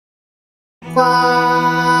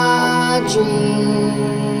Quadri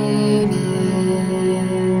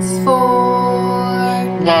means four.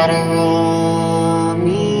 Lateral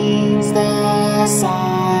means the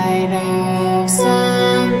side of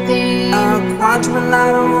something. A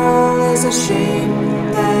quadrilateral is a shape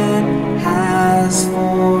that has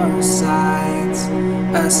four sides.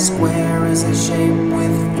 A square is a shape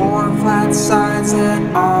with four flat sides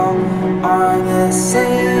that all are the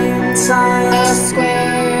same size. A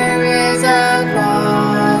square is a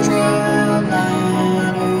quadrilateral.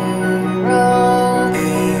 A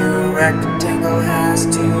rectangle has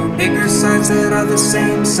two bigger sides that are the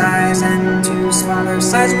same size and two smaller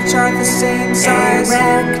sides which are the same size. A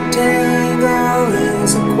rectangle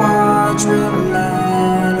is a quadrilateral.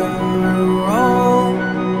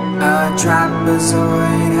 A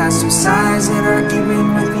trapezoid has two sides that are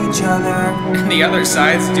even with each other, And the other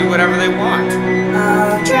sides do whatever they want.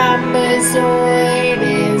 A trapezoid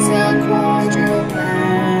is a quadrilateral.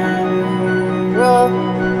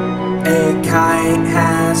 A kite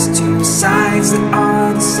has two sides that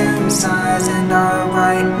are the same size and are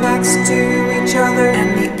right next to each other,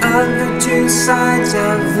 and the other two sides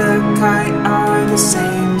of the kite are the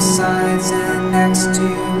same size and next to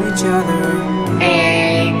each other.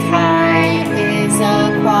 A kite is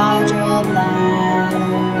a quadrilateral.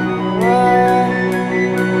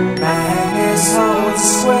 Magnus holds a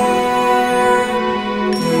square,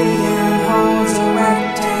 Gideon holds a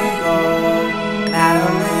rectangle,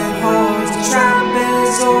 Madeline holds a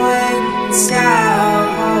trapezoid, and Scout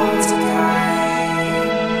holds a kite.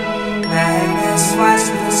 Magnus flies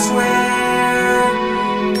with a square,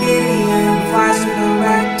 Gideon flies with a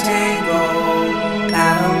rectangle,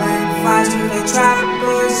 Madeline flies with a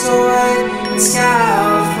trapezoid, and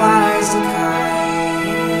Scout flies a kite.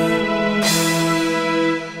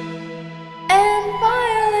 And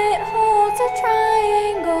Violet holds a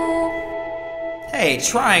triangle. Hey,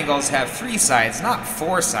 triangles have 3 sides, not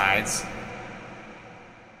 4 sides.